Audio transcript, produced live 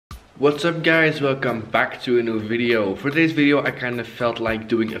What's up guys, welcome back to a new video. For today's video I kind of felt like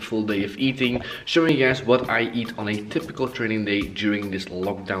doing a full day of eating, showing you guys what I eat on a typical training day during this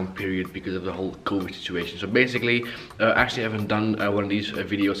lockdown period because of the whole COVID situation. So basically, actually I haven't done one of these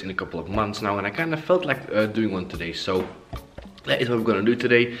videos in a couple of months now, and I kind of felt like doing one today. So that is what we're gonna do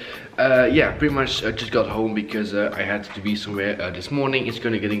today. Yeah, pretty much just got home because I had to be somewhere this morning. It's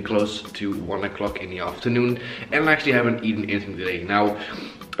gonna getting close to 1 o'clock in the afternoon, and I actually haven't eaten anything today. Now,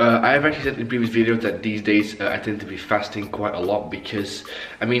 I have actually said in previous videos that these days I tend to be fasting quite a lot because,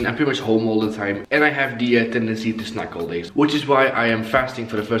 I mean, I'm pretty much home all the time and I have the tendency to snack all day. Which is why I am fasting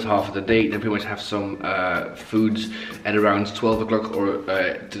for the first half of the day, then pretty much have some foods at around 12 o'clock or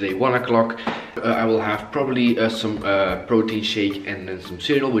today 1 o'clock. I will have probably some protein shake and then some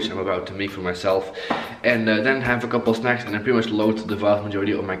cereal, which I'm about to make for myself. And then have a couple snacks, and I pretty much load the vast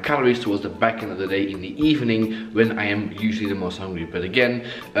majority of my calories towards the back end of the day in the evening when I am usually the most hungry. But again,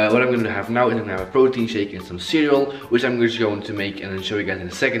 what I'm going to have now is I'm going to have a protein shake and some cereal, which I'm just going to make and then show you guys in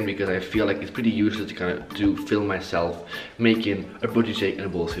a second, because I feel like it's pretty useless to kind of film myself making a protein shake and a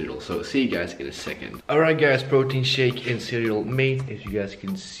bowl of cereal. So see you guys in a second. Alright guys, protein shake and cereal made, as you guys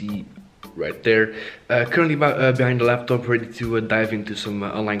can see right there. Currently behind the laptop, ready to dive into some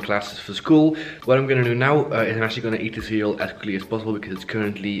online classes for school. What I'm gonna do now is I'm actually gonna eat the cereal as quickly as possible because it's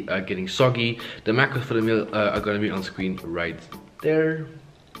currently getting soggy. The macros for the meal are gonna be on screen right there.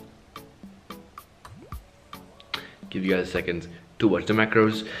 Give you guys a second to watch the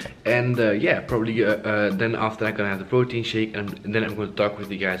macros, and yeah, probably then after that I'm gonna have the protein shake, and then I'm going to talk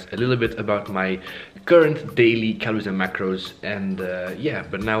with you guys a little bit about my current daily calories and macros, and yeah,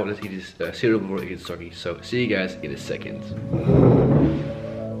 but now let's eat this cereal before it gets soggy. So see you guys in a second.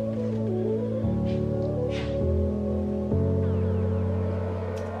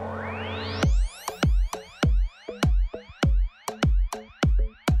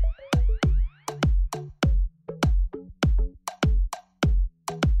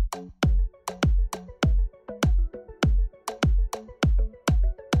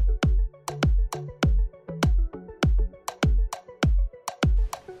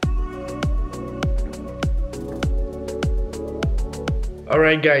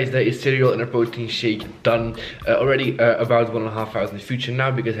 Alright guys, that is cereal and a protein shake done. Already about 1.5 hours in the future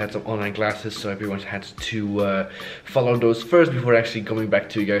now, because I had some online classes, so I pretty much had to follow those first before actually coming back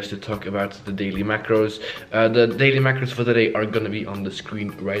to you guys to talk about the daily macros. The daily macros for today are gonna be on the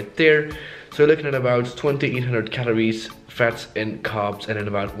screen right there. So looking at about 2800 calories, fats and carbs, and then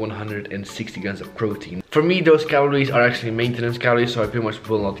about 160 grams of protein. For me, those calories are actually maintenance calories, so I pretty much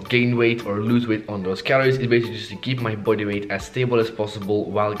will not gain weight or lose weight on those calories. It's basically just to keep my body weight as stable as possible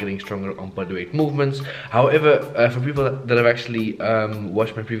while getting stronger on body weight movements. However, for people that have actually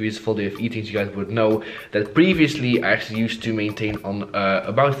watched my previous full day of eating, you guys would know that previously I actually used to maintain on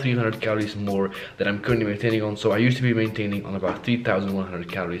about 300 calories more than I'm currently maintaining on. So I used to be maintaining on about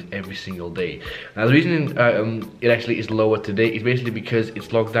 3,100 calories every single day. Now the reason it actually is lower today is basically because it's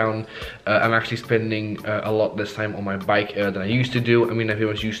lockdown. I'm actually spending a lot less time on my bike than I used to do. I mean, I pretty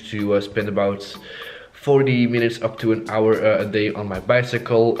much used to spend about 40 minutes up to an hour a day on my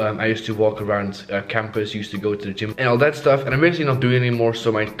bicycle. I used to walk around campus, used to go to the gym and all that stuff, and I'm basically not doing it anymore,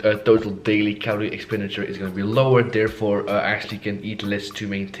 so my total daily calorie expenditure is going to be lower. Therefore, I actually can eat less to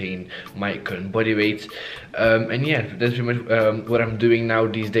maintain my current body weight. And yeah, that's pretty much what I'm doing now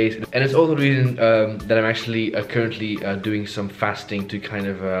these days. And it's also the reason that I'm actually currently doing some fasting to kind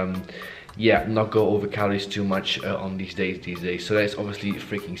of yeah, not go over calories too much on these days. So that's obviously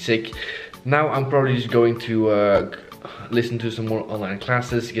freaking sick. Now I'm probably just going to listen to some more online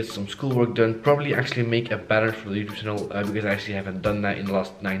classes, get some schoolwork done, probably actually make a banner for the YouTube channel because I actually haven't done that in the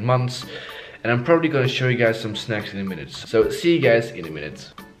last 9 months. And I'm probably going to show you guys some snacks in a minute. So see you guys in a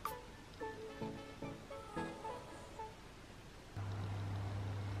minute.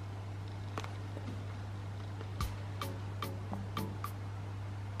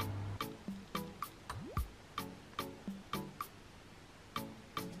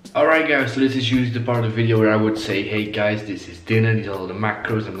 Alright guys, so this is usually the part of the video where I would say, hey guys, this is dinner, these are all the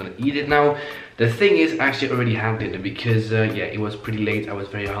macros, I'm gonna eat it now. The thing is, I actually already had dinner because yeah, it was pretty late, I was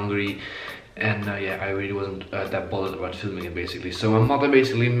very hungry, and yeah, I really wasn't that bothered about filming it basically. So my mother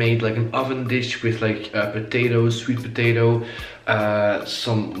basically made like an oven dish with like potatoes, sweet potato,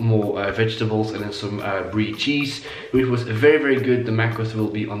 some more vegetables, and then some brie cheese, which was very good. The macros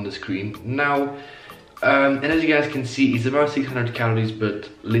will be on the screen now. And as you guys can see, it's about 600 calories, but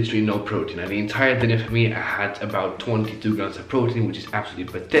literally no protein. And the entire dinner for me, I had about 22 grams of protein, which is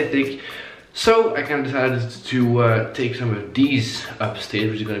absolutely pathetic. So I kind of decided to take some of these upstairs,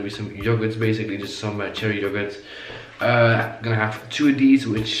 which is going to be some yogurts, basically just some cherry yogurt. Gonna have 2 of these,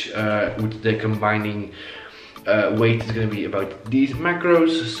 which with the combining weight is gonna be about these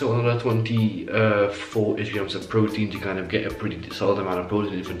macros. So another 24-ish grams of protein to kind of get a pretty solid amount of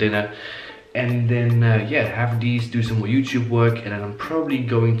protein for dinner. And then yeah, have these, do some more YouTube work, and then I'm probably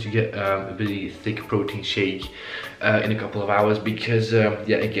going to get a really thick protein shake in a couple of hours, because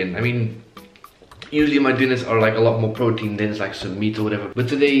yeah, again, I mean, usually my dinners are like a lot more protein than like some meat or whatever, but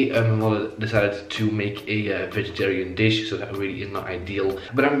today my mother decided to make a vegetarian dish, so that really is not ideal.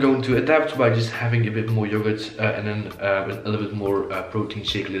 But I'm going to adapt by just having a bit more yogurt and then a little bit more protein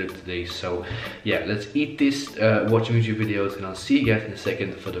shake later today. So yeah, let's eat this, watch YouTube videos, and I'll see you guys in a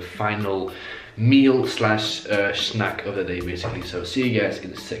second for the final meal slash snack of the day, basically. So see you guys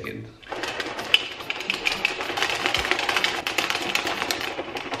in a second.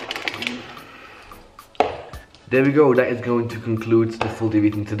 There we go, that is going to conclude the full day of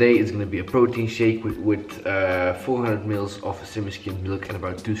eating today. It's going to be a protein shake with 400 mils of semi-skimmed milk and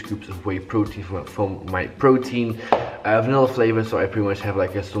about 2 scoops of whey protein from my protein. Vanilla flavor, so I pretty much have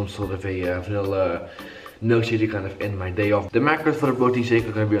like some sort of a vanilla milkshake to kind of end my day off. The macros for the protein shake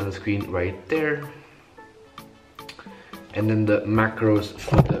are going to be on the screen right there. And then the macros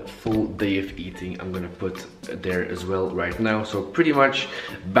for the full day of eating I'm gonna put there as well right now. So pretty much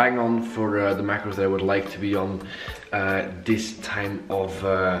bang on for the macros that I would like to be on this time of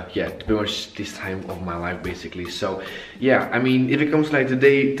yeah, pretty much this time of my life, basically. So yeah, I mean, if it comes to like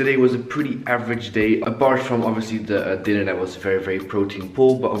today was a pretty average day, apart from obviously the dinner that was very protein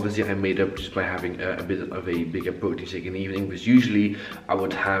poor, but obviously I made up just by having a bit of a bigger protein shake in the evening, because usually I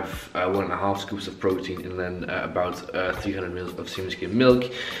would have 1.5 scoops of protein and then about 300 mils of semi-skimmed milk,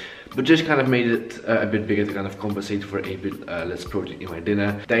 but just kind of made it a bit bigger to kind of compensate for a bit less protein in my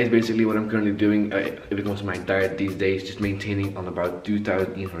dinner. That is basically what I'm currently doing if it comes to my diet these days, just maintaining on about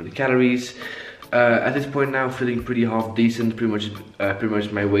 2,800 calories. At this point now, feeling pretty half decent. Pretty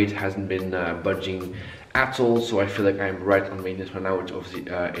much my weight hasn't been budging at all, so I feel like I'm right on maintenance right now, which obviously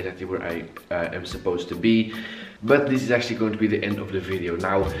is exactly where I am supposed to be. But this is actually going to be the end of the video.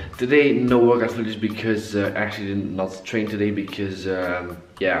 Now, today no workout footage because I actually did not train today because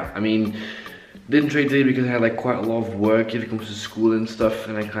yeah, I mean, didn't train today because I had like quite a lot of work if it comes to school and stuff,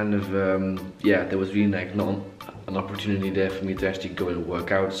 and I kind of yeah, there was really like not an opportunity there for me to actually go and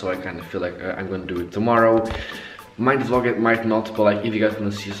work out, so I kind of feel like I'm gonna do it tomorrow. Might vlog it, might not, but like if you guys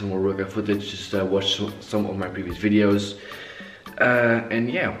want to see some more workout footage, just watch some of my previous videos.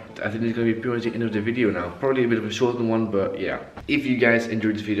 And yeah, I think it's gonna be pretty much the end of the video now. Probably a bit of a shorter one, but yeah. If you guys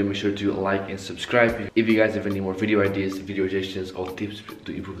enjoyed this video, make sure to like and subscribe. If you guys have any more video ideas, video suggestions, or tips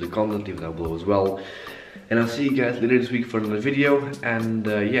to improve the content, leave it down below as well. And I'll see you guys later this week for another video. And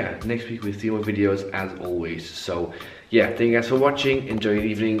yeah, next week with 3 more videos as always. So yeah, thank you guys for watching. Enjoy your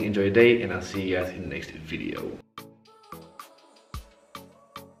evening, enjoy your day, and I'll see you guys in the next video.